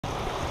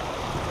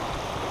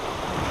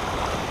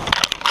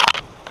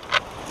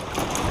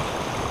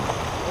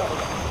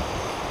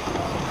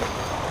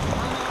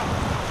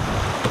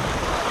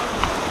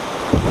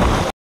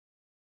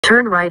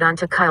Turn right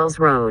onto Kyle's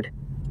Road.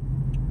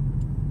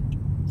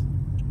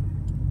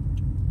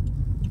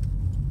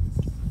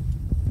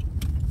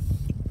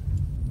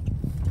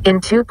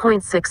 In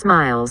 2.6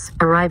 miles,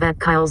 arrive at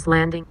Kyle's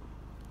Landing.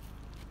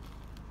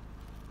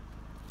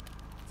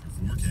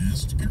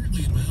 Forecast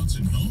currently in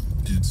Mountain Home,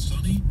 it's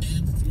sunny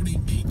and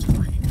 48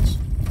 degrees.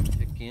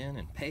 Check in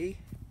and pay.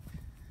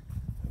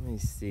 Let me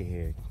see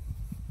here.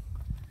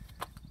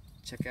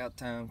 Checkout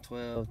time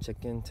 12,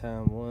 check-in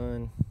time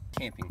 1.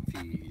 Camping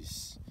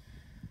fees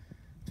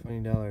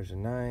 $20 a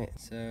night.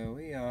 So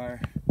we are.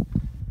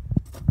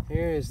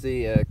 Here is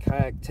the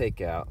kayak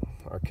takeout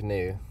or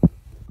canoe.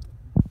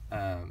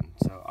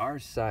 So our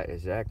site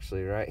is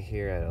actually right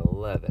here at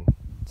 11.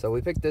 So we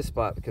picked this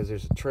spot because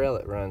there's a trail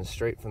that runs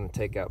straight from the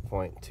takeout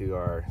point to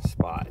our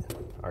spot,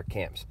 our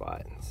camp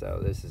spot. So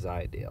this is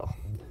ideal.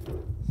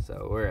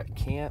 So we're at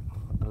Camp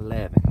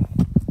 11.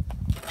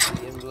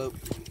 The envelope.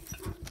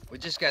 We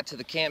just got to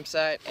the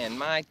campsite and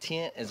my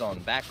tent is on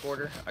back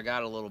order. I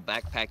got a little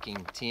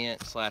backpacking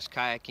tent slash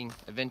kayaking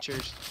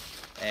adventures.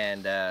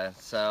 And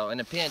so in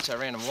a pinch, I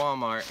ran to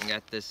Walmart and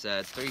got this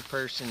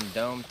 3-person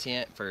dome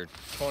tent for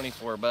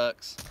 24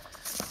 bucks.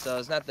 So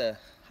it's not the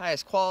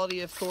highest quality,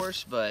 of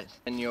course, but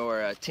when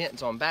your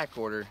tent's on back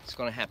order, it's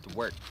gonna have to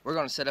work. We're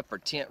gonna set up our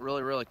tent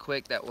really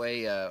quick. That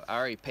way, I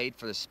already paid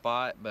for the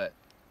spot, but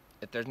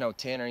if there's no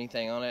tent or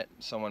anything on it,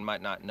 someone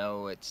might not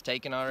know it's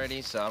taken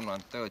already. So I'm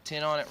gonna throw a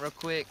tent on it real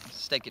quick,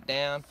 stake it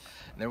down,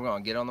 and then we're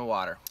gonna get on the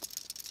water.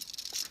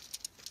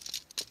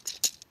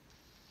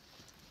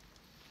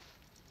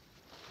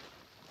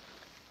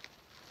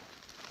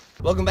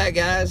 Welcome back,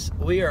 guys.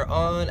 We are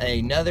on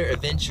another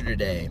adventure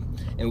today.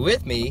 And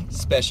with me,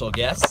 special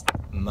guest,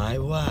 my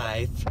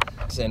wife.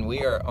 And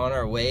we are on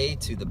our way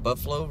to the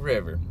Buffalo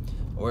River.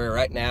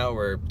 Right now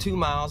we're 2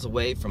 miles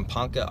away from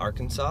Ponca,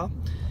 Arkansas.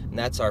 And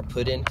that's our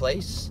put-in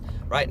place.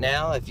 Right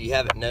now, if you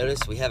haven't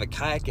noticed, we have a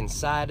kayak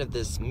inside of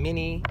this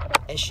mini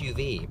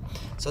SUV.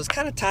 So it's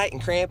kind of tight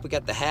and cramped. We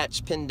got the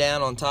hatch pinned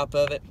down on top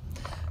of it.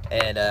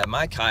 And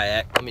my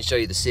kayak, let me show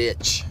you the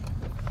sitch.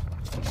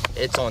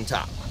 It's on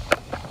top.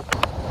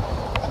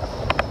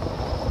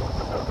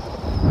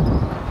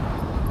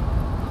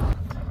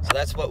 So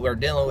that's what we're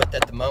dealing with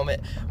at the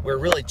moment. We're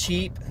really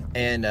cheap,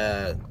 and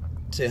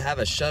to have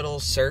a shuttle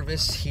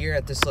service here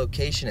at this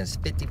location is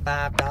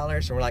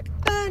 $55, and we're like,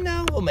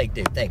 no, we'll make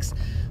do, thanks.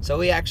 So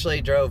we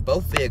actually drove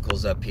both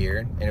vehicles up here,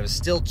 and it was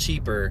still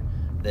cheaper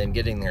than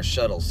getting their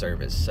shuttle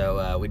service.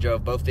 So we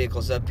drove both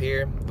vehicles up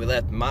here. We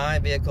left my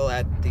vehicle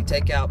at the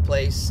takeout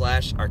place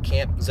slash our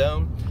camp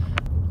zone.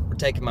 We're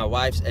taking my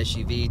wife's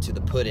SUV to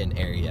the put-in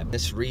area.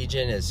 This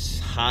region is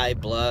high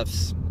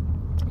bluffs,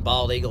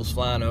 bald eagles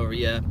flying over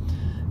you,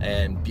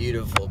 and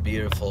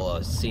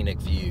beautiful scenic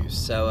views.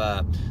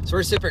 So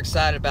we're super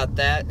excited about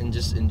that and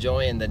just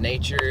enjoying the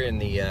nature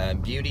and the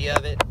beauty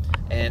of it.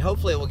 And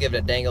hopefully we'll give it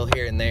a dangle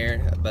here and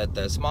there. But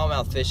the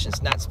smallmouth fishing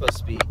is not supposed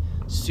to be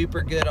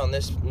super good on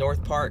this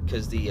north part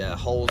because the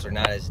holes are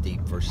not as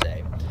deep per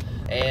se.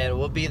 And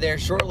we'll be there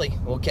shortly.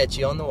 We'll catch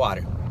you on the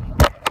water.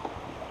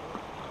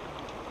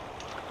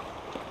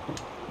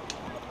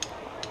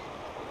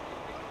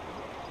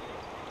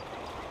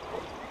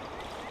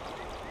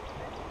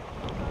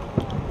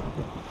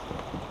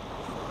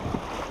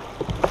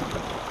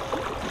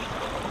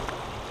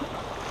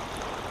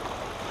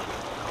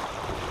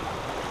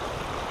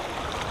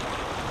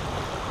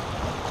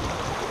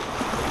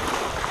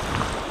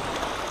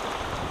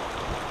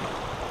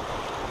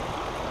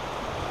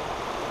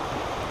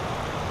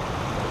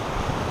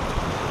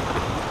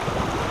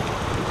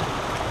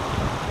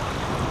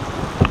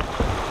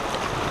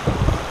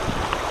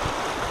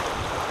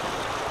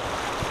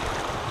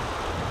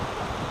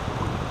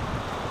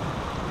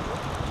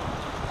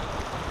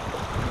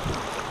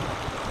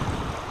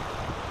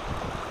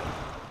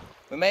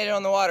 We made it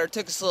on the water. It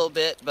took us a little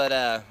bit, but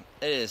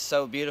it is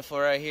so beautiful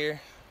right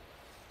here,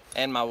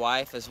 and my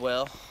wife as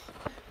well.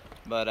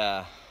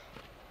 But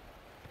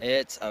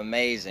it's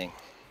amazing.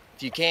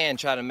 If you can,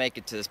 try to make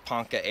it to this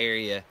Ponca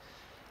area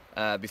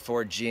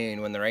before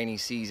June when the rainy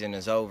season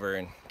is over,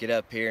 and get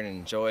up here and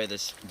enjoy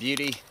this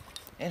beauty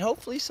and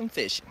hopefully some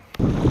fishing.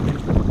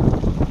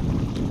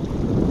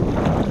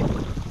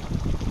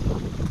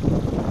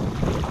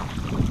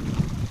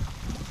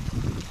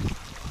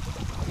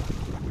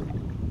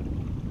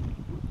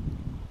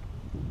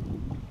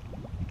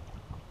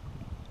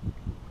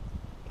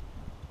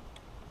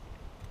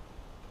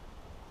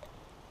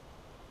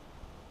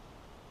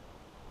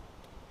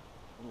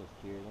 I'm just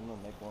curious. I'm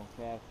gonna make one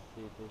cast to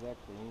see if there's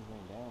actually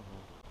anything down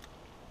here.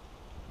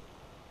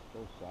 It's so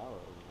shallow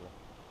over there.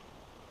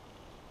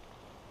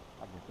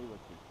 I can see what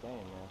you're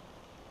saying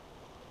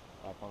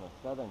now. Like on the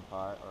southern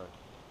part, or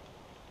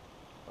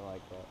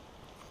like that.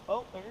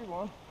 Oh, there's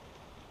one.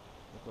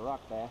 It's a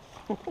rock bass.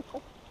 You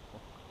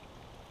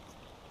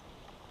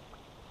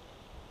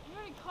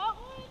already caught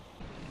one?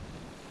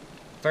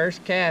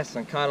 First cast,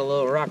 I caught a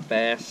little rock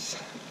bass.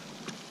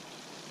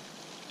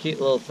 Cute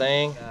little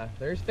thing.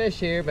 There's fish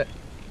here, but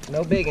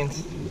no big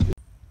ones.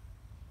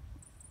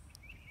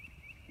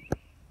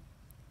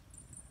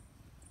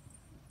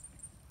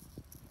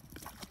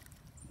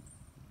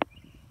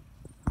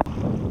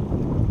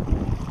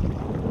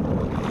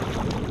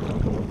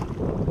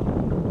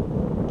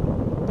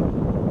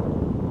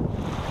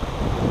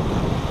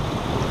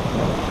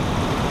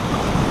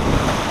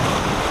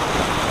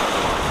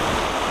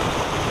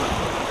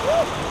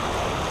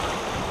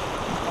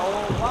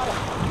 water.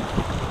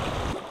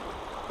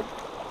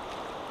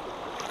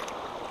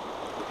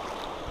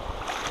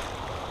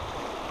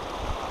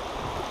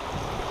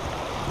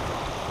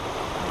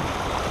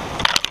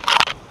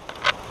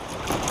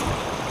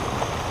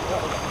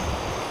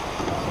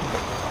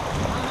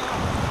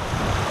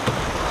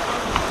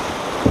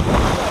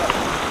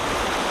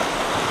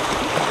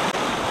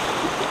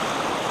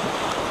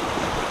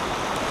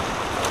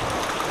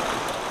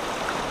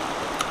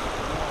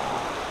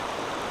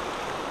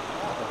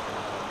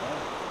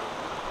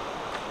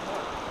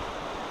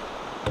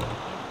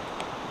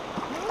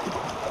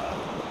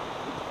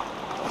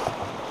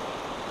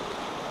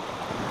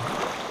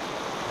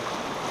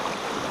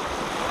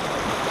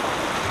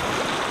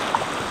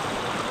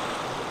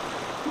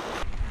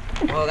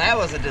 Well, that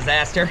was a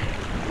disaster.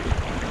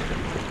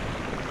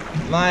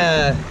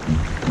 My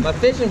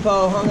fishing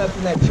pole hung up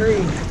in that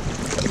tree.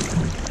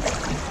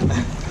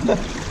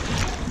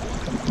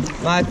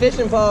 My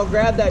fishing pole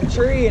grabbed that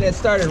tree and it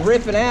started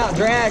ripping out,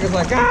 drag. I was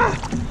like, ah!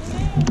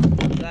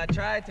 So I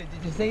tried to,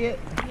 did you see it?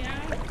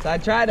 Yeah. So I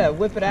tried to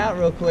whip it out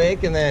real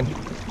quick and then,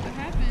 What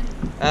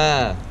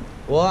happened?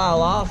 well, I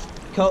lost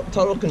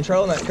total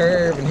control on that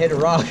curve and hit a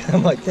rock.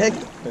 I'm like, dang.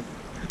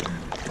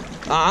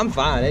 I'm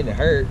fine, it didn't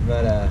hurt,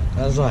 but I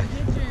was like,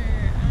 Did your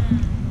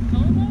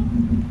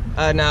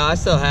pole no, I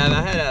still have.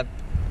 I had to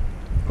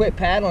quit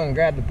paddling and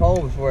grab the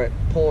pole before it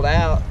pulled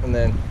out, and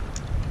then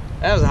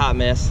that was a hot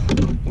mess.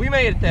 We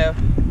made it though.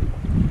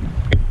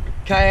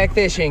 Kayak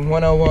fishing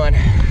 101.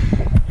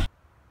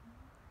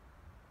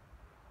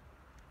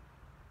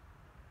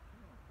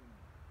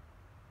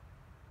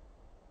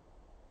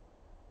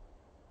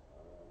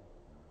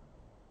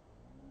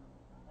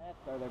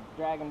 Or they're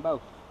dragging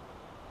both.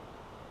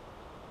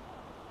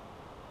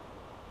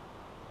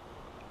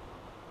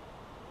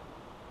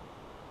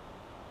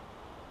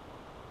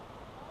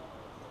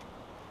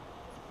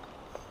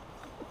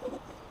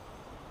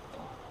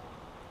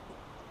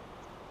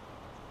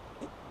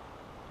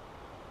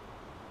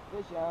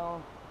 Fish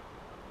on.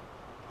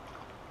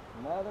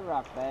 Another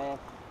rock bass.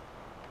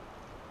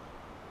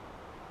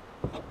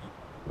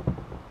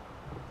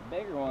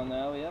 Bigger one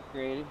though, we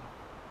upgraded.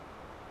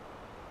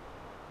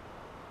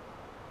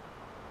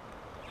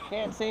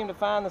 Can't seem to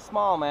find the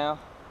smallmouth.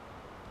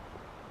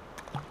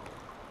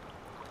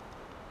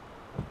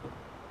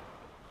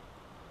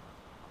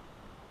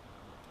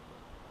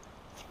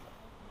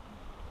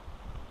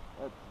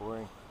 That's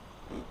boring.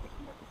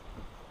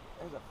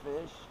 There's a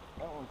fish.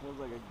 That one feels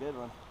like a good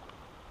one.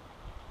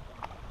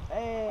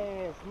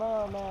 Hey,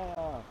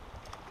 smallmouth.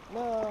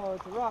 No,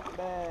 it's a rock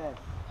bass.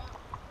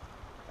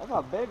 That's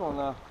a big one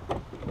though.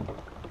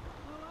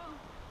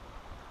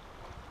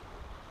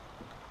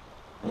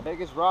 The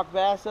biggest rock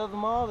bass of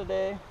them all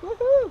today.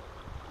 Woohoo!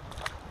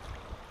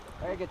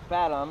 There, get the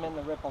paddle. I'm in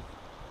the ripple.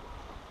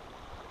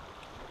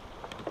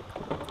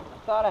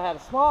 I thought I had a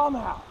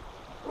smallmouth.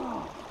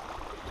 Oh.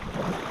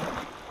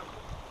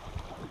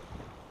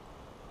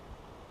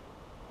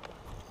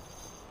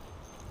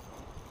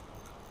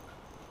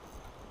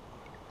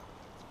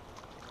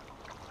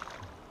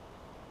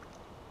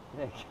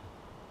 Heck.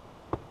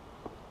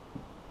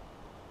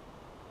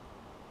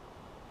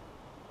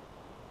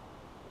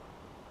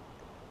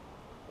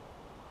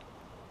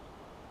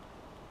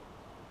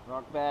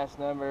 Rock bass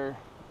number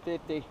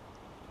 50.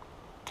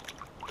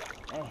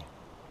 Hey.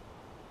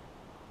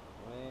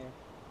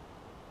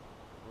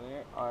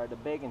 Where are the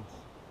big ones?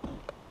 I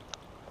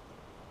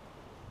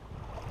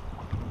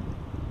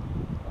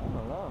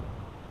don't know.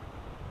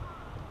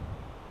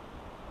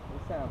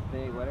 This sounds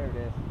big, whatever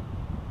it is.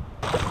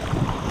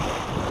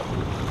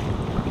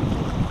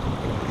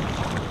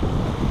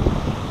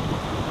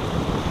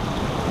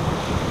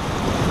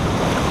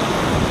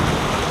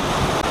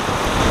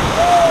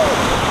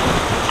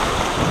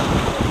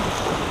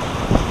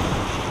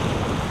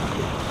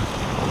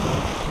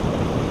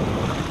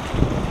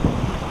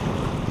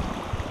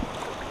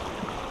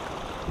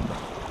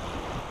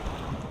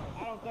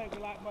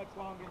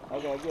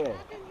 Okay, good.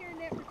 I've been here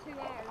in it for 2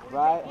 hours.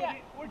 Right?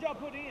 Where'd y'all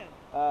put in?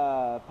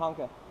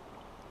 Ponca.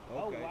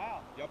 Oh, Okay. wow.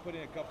 Y'all put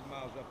in a couple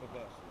miles up of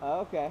us. Oh,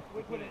 okay.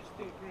 We put in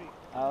Still Creek.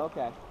 Oh,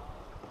 okay.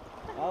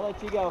 I'll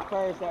let you go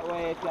first. That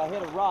way, if y'all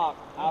hit a rock,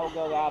 I will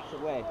go the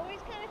opposite way. Well, we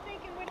was kind of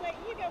thinking we'd let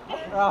you go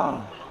first.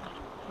 Oh,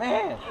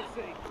 man. Let's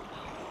see.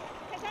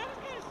 Because I was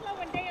kind of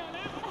slowing down. I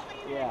was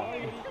leaning Yeah. What do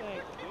ahead. you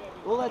think?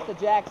 We'll let the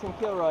Jackson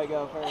Kilroy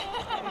go first.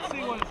 Let's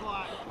see what it's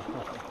like.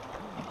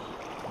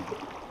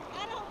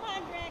 I don't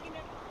mind dragging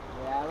it.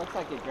 Yeah, it looks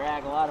like you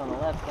drag a lot on the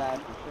left side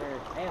for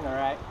sure, and the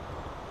right.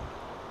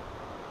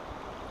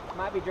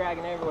 Might be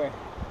dragging everywhere.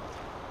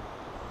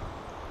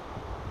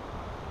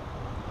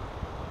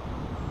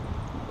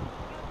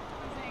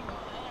 These ain't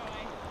going the other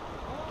way.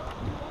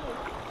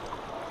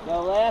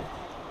 Go left.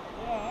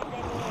 Yeah, I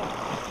got a little.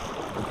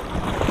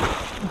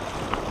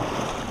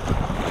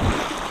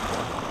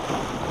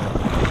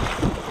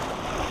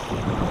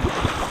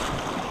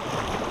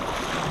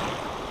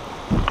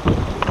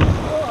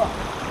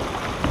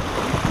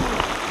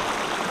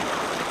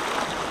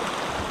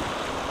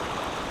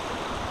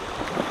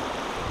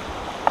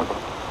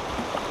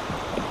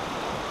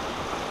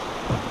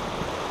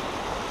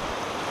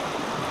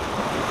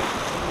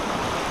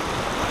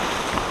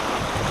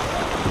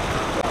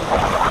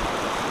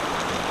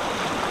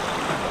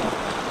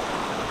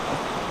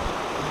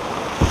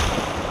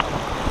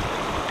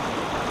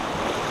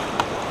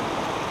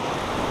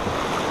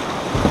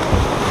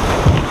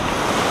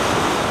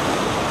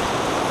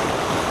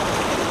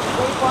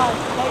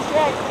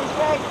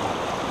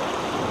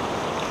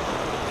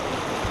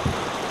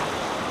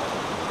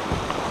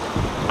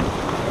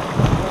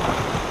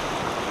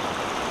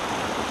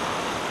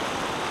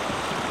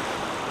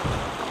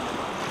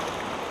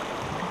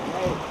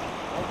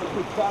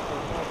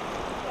 dropping.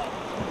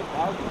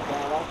 That was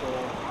bad out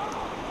there.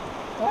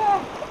 Ah!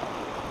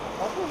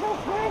 That was so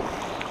great!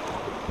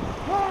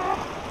 Ah!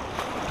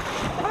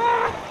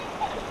 Ah!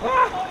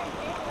 Ah!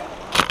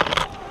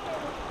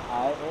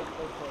 Alright,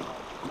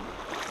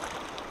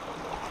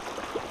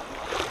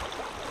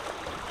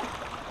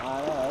 I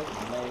know, that's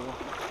amazing.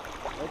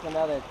 There's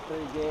another 3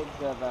 gigs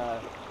of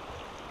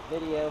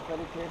video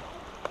footage here.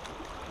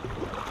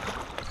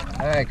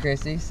 Alright,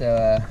 Chrissy,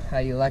 so how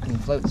you liking the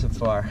float so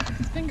far?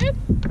 It's been good.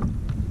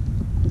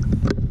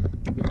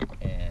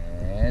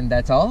 And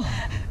that's all?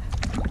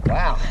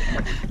 Wow,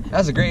 that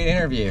was a great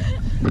interview.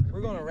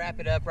 We're going to wrap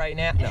it up right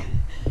now. No.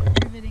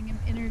 Riveting an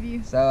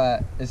interview.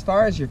 So as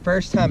far as your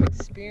first time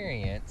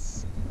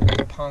experience,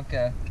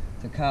 Ponca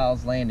to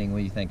Kyle's Landing, what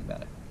do you think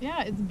about it?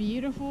 Yeah, it's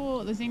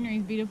beautiful. The scenery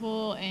is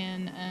beautiful,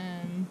 and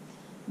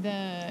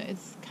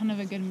it's kind of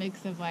a good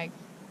mix of, like,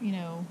 you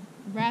know,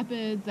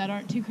 rapids that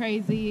aren't too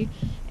crazy,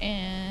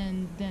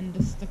 and then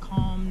just the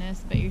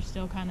calmness, but you're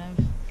still kind of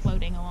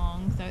floating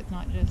along, so it's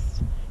not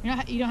just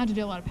you don't have to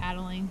do a lot of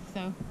paddling,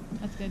 so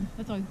that's good.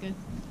 That's always good.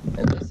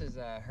 And this is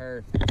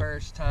her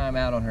first time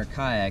out on her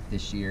kayak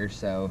this year,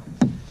 so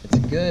it's a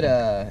good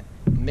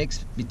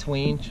mix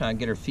between trying to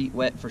get her feet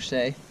wet for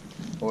say,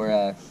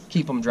 or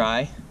keep them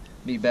dry,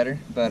 be better.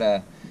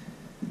 But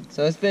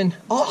so it's been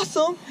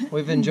awesome.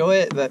 We've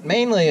enjoyed it, but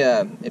mainly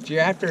if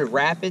you're after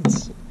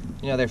rapids,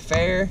 you know, they're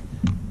fair,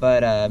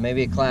 but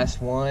maybe a class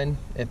 1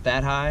 if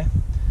that high.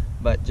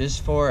 But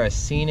just for a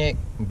scenic,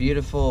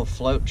 beautiful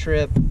float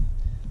trip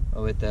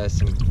with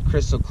some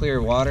crystal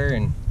clear water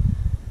and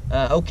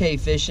okay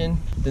fishing,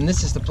 then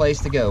this is the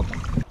place to go.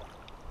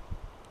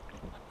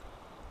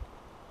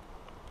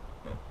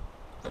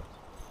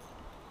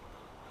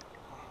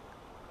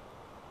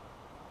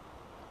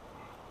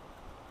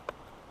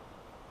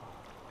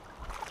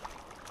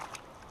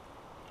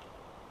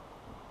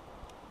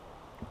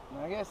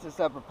 I guess this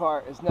upper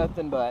part is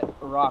nothing but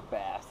rock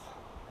bass.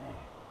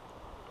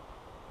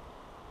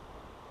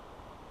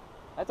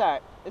 That's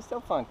alright. It's still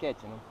fun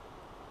catching them.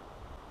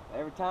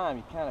 Every time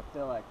you kind of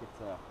feel like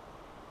it's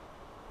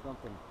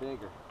something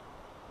bigger.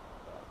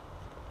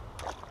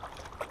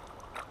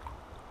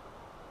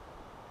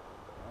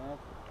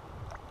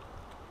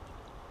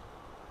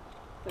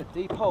 It's a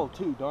deep hole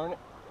too, darn it.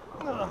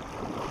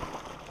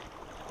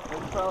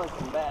 There's probably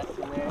some bass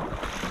in there.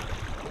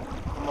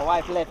 My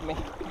wife left me.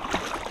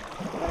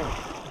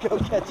 Go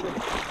catch it.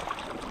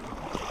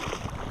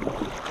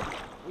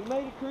 We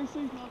made it,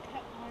 Chrissy? Smell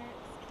campfire.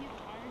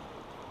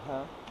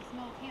 Huh? You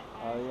smell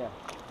campfire. Oh yeah.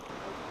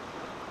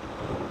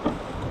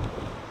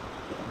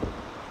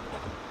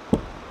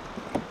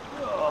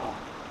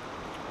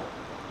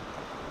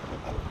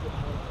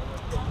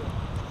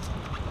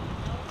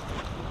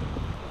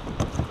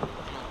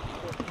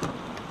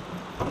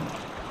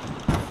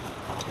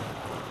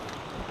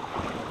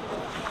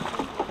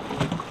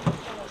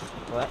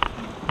 What?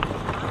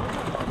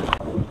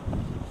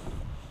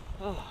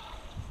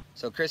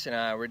 So Chris and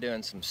I, we're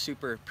doing some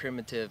super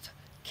primitive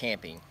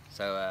camping.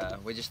 So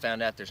we just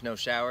found out there's no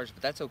showers,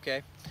 but that's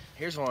okay.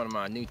 Here's one of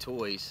my new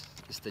toys.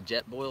 It's the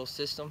jetboil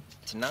system.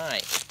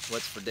 Tonight,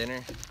 what's for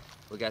dinner?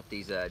 We got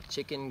these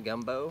chicken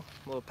gumbo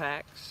little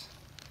packs.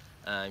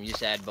 You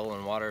just add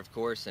boiling water, of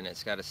course, and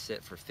it's got to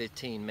sit for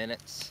 15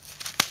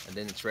 minutes, and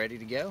then it's ready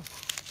to go.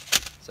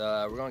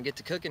 So we're gonna get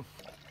to cooking.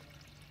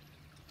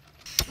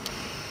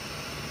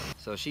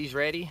 So she's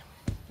ready.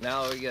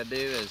 Now all we gotta do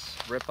is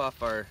rip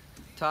off our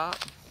top,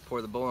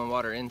 pour the boiling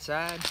water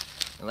inside,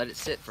 and let it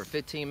sit for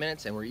 15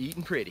 minutes, and we're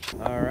eating pretty.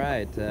 All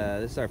right,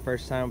 this is our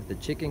first time with the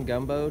chicken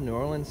gumbo, New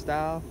Orleans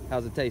style.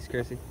 How's it taste,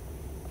 Chrissy?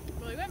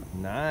 Really good.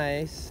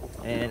 Nice.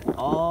 And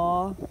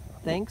all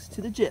thanks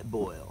to the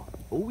jetboil.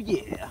 Oh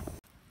yeah.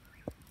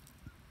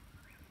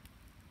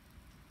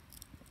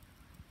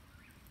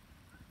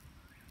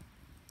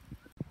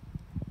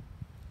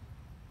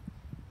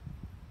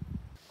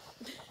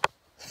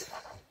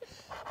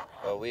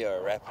 Well, we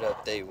are wrapping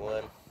up day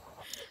 1.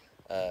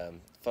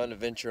 Fun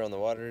adventure on the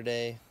water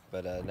today,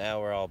 but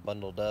now we're all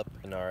bundled up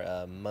in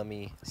our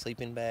mummy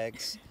sleeping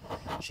bags.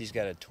 She's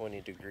got a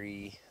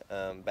 20-degree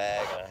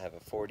bag, and I have a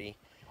 40,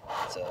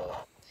 so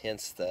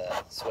hence the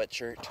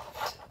sweatshirt.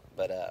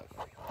 But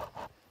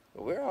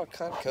we're all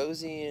kind of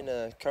cozy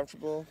and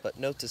comfortable, but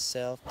note to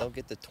self, don't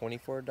get the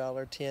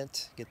 $24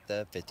 tent, get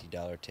the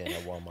 $50 tent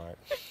at Walmart.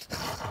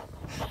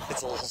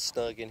 It's a little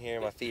snug in here.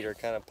 My feet are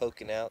kind of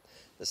poking out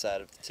the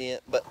side of the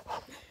tent, but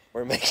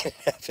we're making it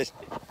happen.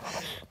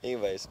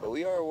 Anyways, but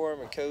we are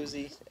warm and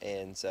cozy,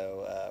 and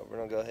so we're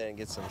gonna go ahead and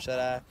get some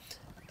shut-eye,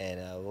 and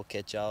we'll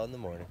catch y'all in the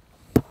morning.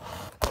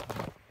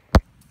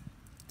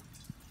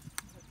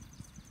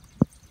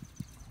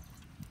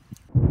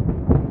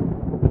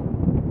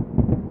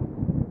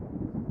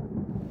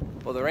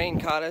 Well, the rain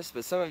caught us,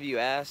 but some of you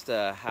asked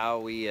how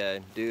we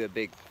do a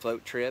big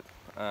float trip.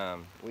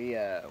 We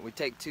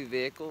take 2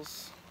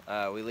 vehicles.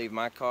 We leave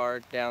my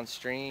car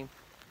downstream.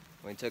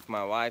 We took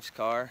my wife's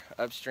car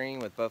upstream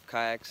with both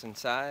kayaks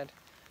inside,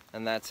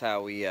 and that's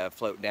how we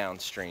float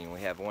downstream.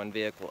 We have 1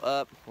 vehicle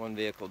up, 1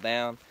 vehicle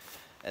down,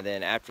 And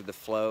then after the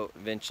float,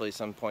 eventually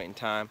some point in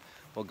time,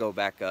 we'll go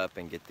back up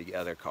and get the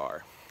other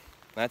car.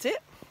 That's it.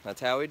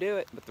 That's how we do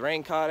it. But the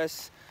rain caught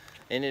us,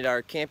 ended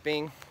our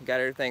camping, got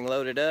everything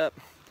loaded up,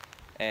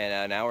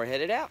 and now we're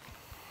headed out.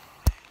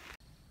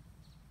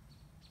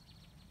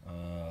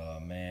 Oh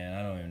man,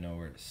 I don't even know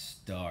where to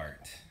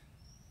start.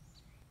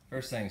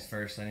 First things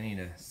first, I need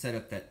to set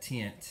up that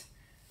tent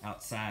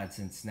outside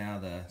since now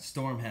the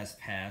storm has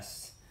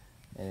passed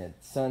and the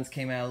sun's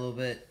came out a little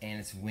bit and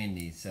it's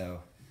windy,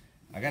 so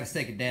I gotta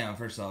stake it down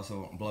first of all so it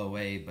won't blow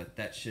away, but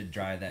that should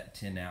dry that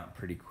tent out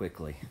pretty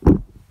quickly.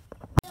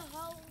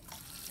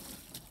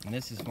 And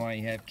this is why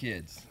you have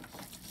kids.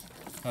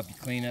 Help you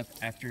clean up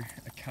after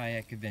a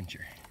kayak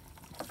adventure.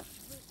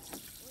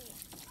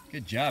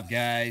 Good job,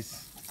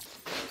 guys.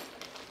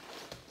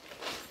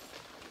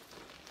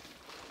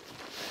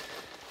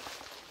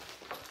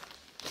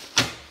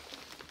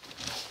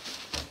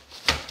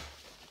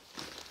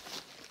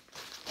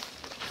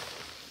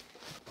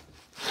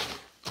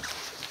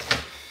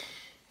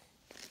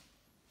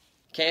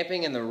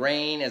 Camping in the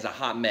rain is a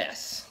hot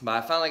mess,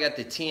 but I finally got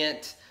the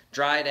tent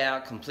dried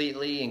out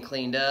completely and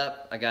cleaned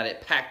up. I got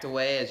it packed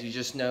away, as you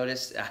just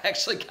noticed. I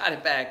actually got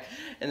it back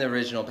in the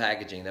original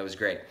packaging. That was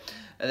great.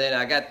 And then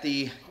I got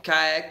the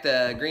kayak,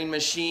 the green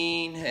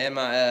machine, and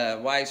my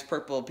wife's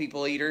purple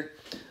people eater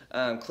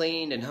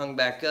cleaned and hung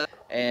back up.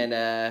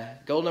 And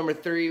goal number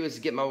 3 was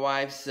to get my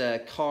wife's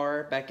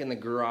car back in the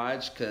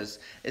garage because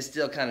it's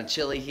still kind of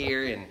chilly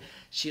here and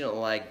she don't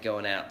like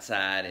going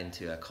outside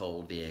into a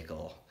cold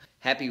vehicle.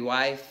 Happy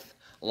wife,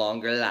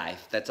 longer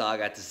life. That's all I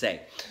got to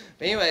say.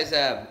 But anyways,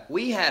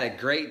 we had a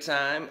great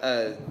time.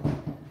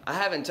 I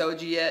haven't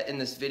told you yet in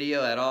this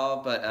video at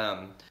all, but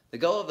the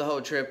goal of the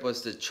whole trip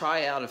was to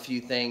try out a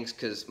few things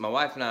because my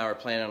wife and I are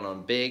planning on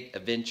a big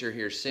adventure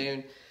here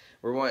soon.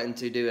 We're wanting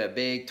to do a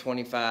big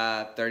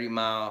 25, 30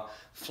 mile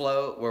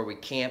float where we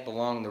camp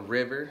along the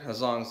river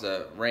as long as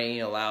the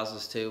rain allows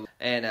us to.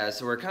 And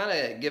so we're kind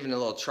of giving a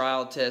little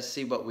trial test,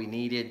 see what we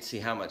needed, see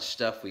how much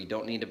stuff we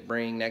don't need to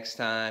bring next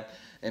time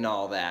and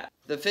all that.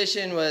 The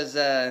fishing was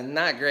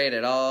not great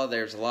at all.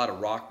 There's a lot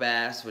of rock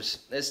bass, which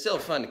is still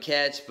fun to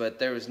catch, but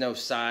there was no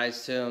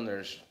size to them.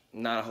 There's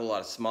not a whole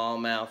lot of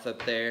smallmouth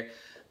up there.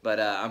 But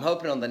I'm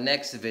hoping on the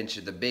next adventure,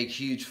 the big,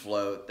 huge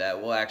float, that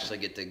we'll actually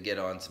get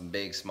on some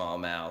big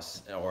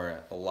smallmouths or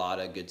a lot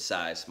of good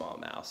sized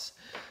smallmouths.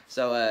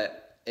 So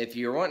if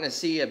you're wanting to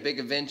see a big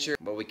adventure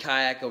where we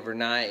kayak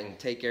overnight and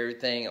take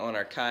everything on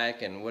our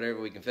kayak and whatever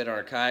we can fit on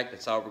our kayak,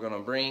 that's all we're going to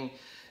bring.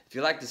 If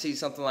you'd like to see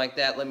something like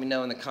that, let me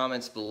know in the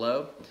comments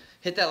below.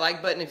 Hit that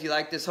like button if you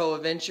like this whole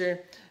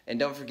adventure. And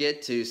don't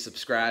forget to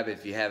subscribe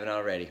if you haven't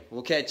already.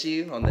 We'll catch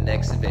you on the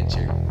next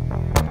adventure.